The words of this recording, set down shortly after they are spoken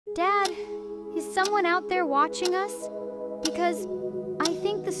Dad, is someone out there watching us? Because I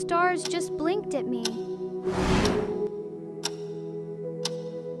think the stars just blinked at me.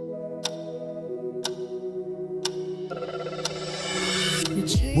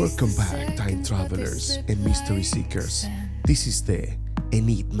 Welcome back, time travelers and mystery seekers. This is the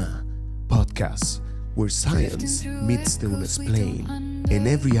Enigma Podcast, where science meets the unexplained and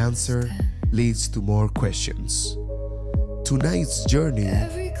every answer leads to more questions. Tonight's journey,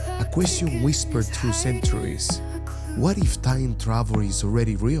 a question whispered through centuries. What if time travel is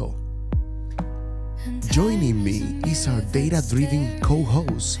already real? Joining me is our data-driven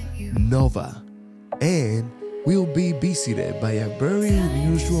co-host, Nova, and we'll be visited by a very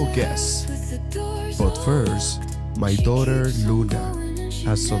unusual guest. But first, my daughter Luna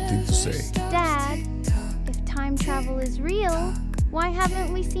has something to say. Dad, if time travel is real, why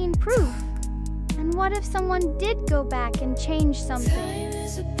haven't we seen proof? And what if someone did go back and change something?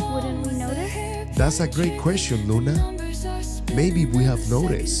 Wouldn't we notice? That's a great question, Luna. Maybe we have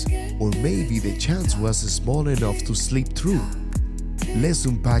noticed, or maybe the chance was small enough to slip through. Let's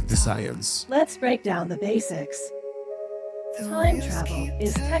unpack the science. Let's break down the basics. Time travel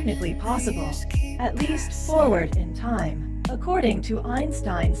is technically possible, at least forward in time. According to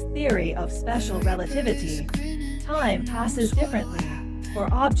Einstein's theory of special relativity, time passes differently for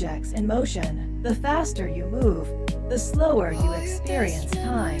objects in motion. The faster you move, the slower you experience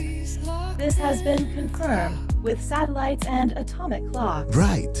time. This has been confirmed with satellites and atomic clocks.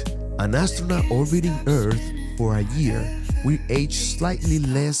 Right. An astronaut orbiting Earth for a year will age slightly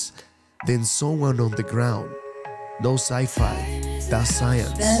less than someone on the ground. No sci-fi, that's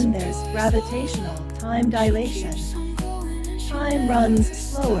science. Then there's gravitational time dilation. Time runs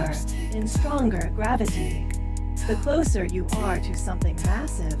slower in stronger gravity. The closer you are to something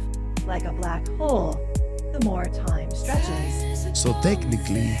massive, like a black hole, the more time stretches. So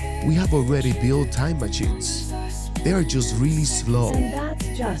technically, we have already built time machines. They are just really slow. And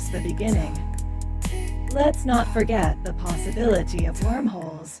that's just the beginning. Let's not forget the possibility of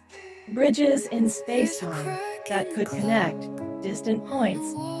wormholes, bridges in space-time that could connect distant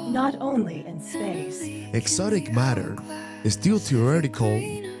points, not only in space. Exotic matter is still theoretical,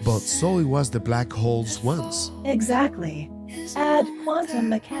 but so it was the black holes once. Exactly. Add quantum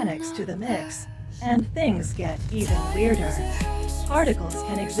mechanics to the mix, and things get even weirder. Particles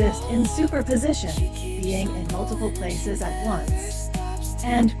can exist in superposition, being in multiple places at once.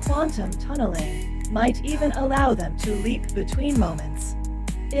 And quantum tunneling might even allow them to leap between moments.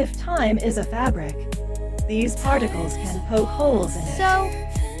 If time is a fabric, these particles can poke holes in it. So,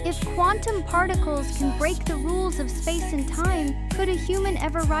 if quantum particles can break the rules of space and time, could a human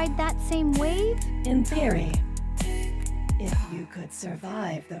ever ride that same wave? In theory, if you could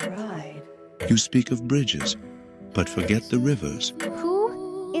survive the ride. You speak of bridges, but forget the rivers.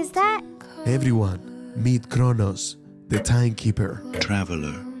 Who is that? Everyone, meet Chronos the Timekeeper.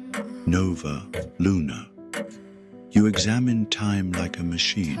 Traveler, Nova, Luna. You examine time like a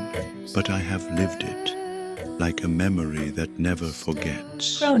machine, but I have lived it, like a memory that never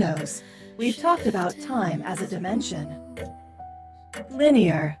forgets. Chronos, we've talked about time as a dimension.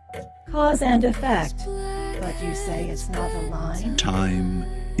 Linear, cause and effect, but you say it's not a line? Time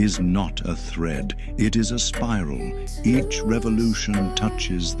is not a thread, it is a spiral. Each revolution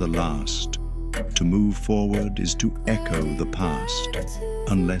touches the last. To move forward is to echo the past,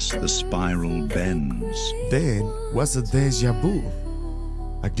 unless the spiral bends. Then, what's a déjà vu?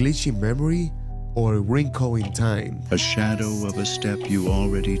 A glitch in memory or a wrinkle in time? A shadow of a step you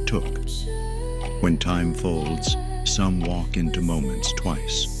already took. When time folds, some walk into moments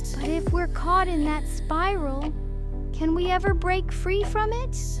twice. But if we're caught in that spiral, can we ever break free from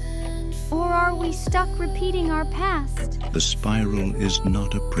it? Or are we stuck repeating our past? The spiral is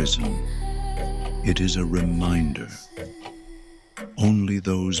not a prison. It is a reminder. Only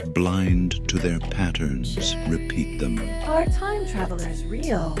those blind to their patterns repeat them. Are time travelers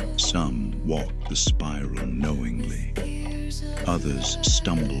real? Some walk the spiral knowingly. Others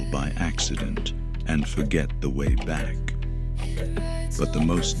stumble by accident and forget the way back. But the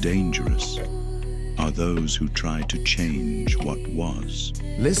most dangerous are those who try to change what was.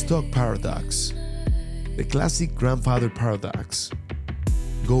 Let's talk paradox. The classic grandfather paradox.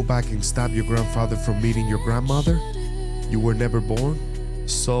 Go back and stop your grandfather from meeting your grandmother? You were never born,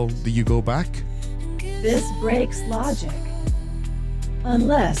 so do you go back? This breaks logic.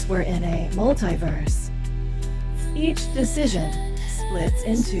 Unless we're in a multiverse. Each decision splits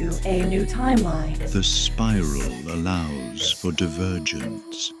into a new timeline. The spiral allows for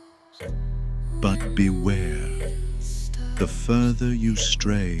divergence. But beware. The further you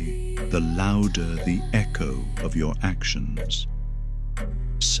stray, the louder the echo of your actions.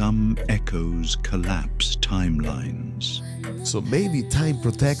 Some echoes collapse timelines. So maybe time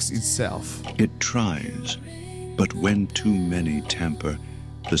protects itself. It tries, but when too many tamper,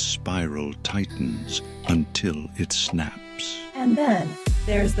 the spiral tightens until it snaps. And then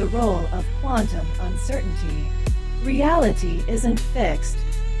there's the role of quantum uncertainty. Reality isn't fixed,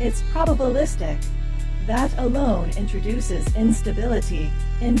 it's probabilistic. That alone introduces instability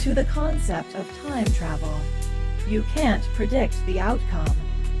into the concept of time travel. You can't predict the outcome,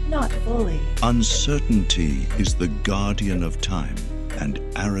 not fully. Uncertainty is the guardian of time, and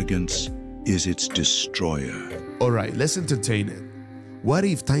arrogance is its destroyer. Alright, let's entertain it. What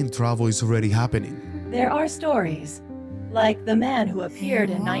if time travel is already happening? There are stories, like the man who appeared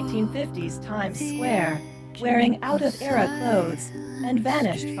in 1950s Times Square wearing out-of-era clothes and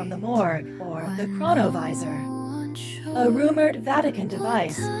vanished from the morgue, or the chronovisor, a rumored Vatican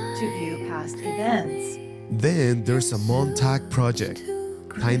device to view past events. Then there's a Montauk project.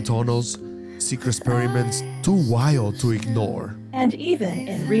 Time tunnels, secret experiments too wild to ignore. And even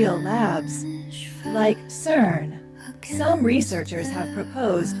in real labs, like CERN, some researchers have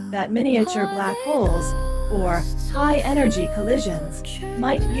proposed that miniature black holes or high-energy collisions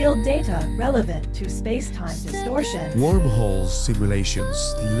might yield data relevant to space-time distortion. Wormhole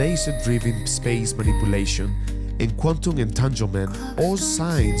simulations, laser-driven space manipulation, and quantum entanglement, all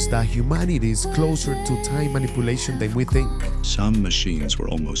signs that humanity is closer to time manipulation than we think. Some machines were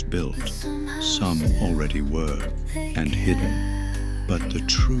almost built, some already were, and hidden. But the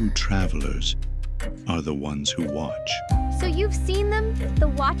true travelers are the ones who watch. So you've seen them, the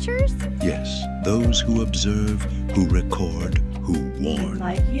Watchers? Yes, those who observe, who record, who warn.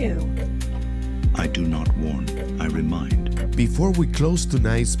 Like you. I do not warn, I remind. Before we close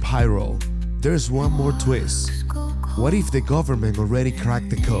tonight's spiral, there's one more twist. What if the government already cracked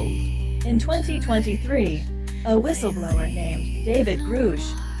the code? In 2023, a whistleblower named David Grush,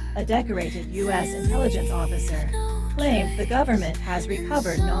 a decorated U.S. intelligence officer, claimed the government has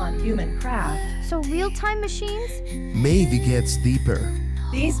recovered non-human craft. So real-time machines? Maybe gets deeper.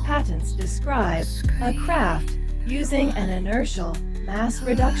 These patents describe a craft using an inertial mass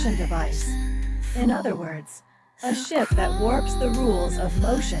reduction device. In other words, a ship that warps the rules of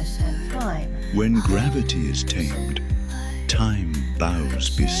motion and time. When gravity is tamed, time bows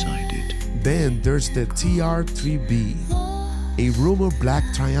beside it. Then there's the TR-3B, a rumored black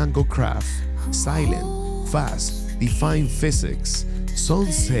triangle craft, silent, fast, defying physics.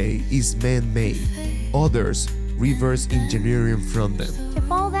 Some say is man-made, others reverse engineering from them. If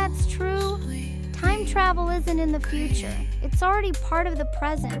all that's true, time travel isn't in the future. It's already part of the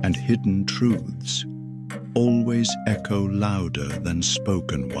present. And hidden truths always echo louder than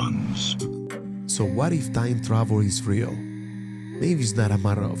spoken ones. So what if time travel is real? Maybe it's not a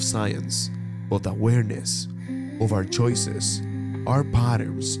matter of science, but awareness of our choices, our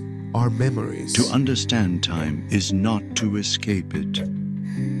patterns, our memories. To understand time is not to escape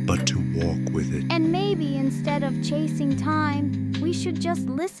it, but to walk with it. And maybe instead of chasing time, we should just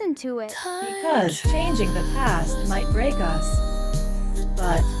listen to it. Because changing the past might break us.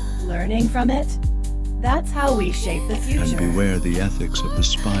 But learning from it, that's how we shape the future. And beware the ethics of the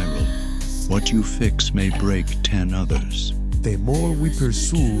spiral. What you fix may break 10 others. The more we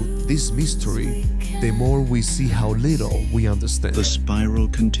pursue this mystery, the more we see how little we understand. The spiral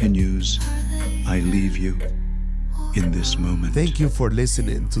continues. I leave you in this moment. Thank you for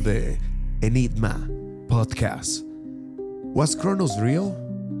listening to the Enigma Podcast. Was Chronos real?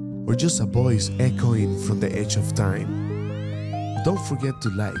 Or just a voice echoing from the edge of time? Don't forget to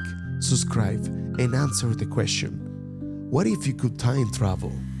like, subscribe, and answer the question. What if you could time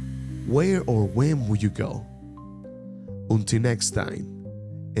travel? Where or when would you go? Until next time,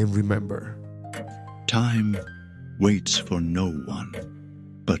 and remember, time waits for no one,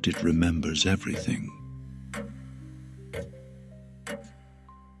 but it remembers everything.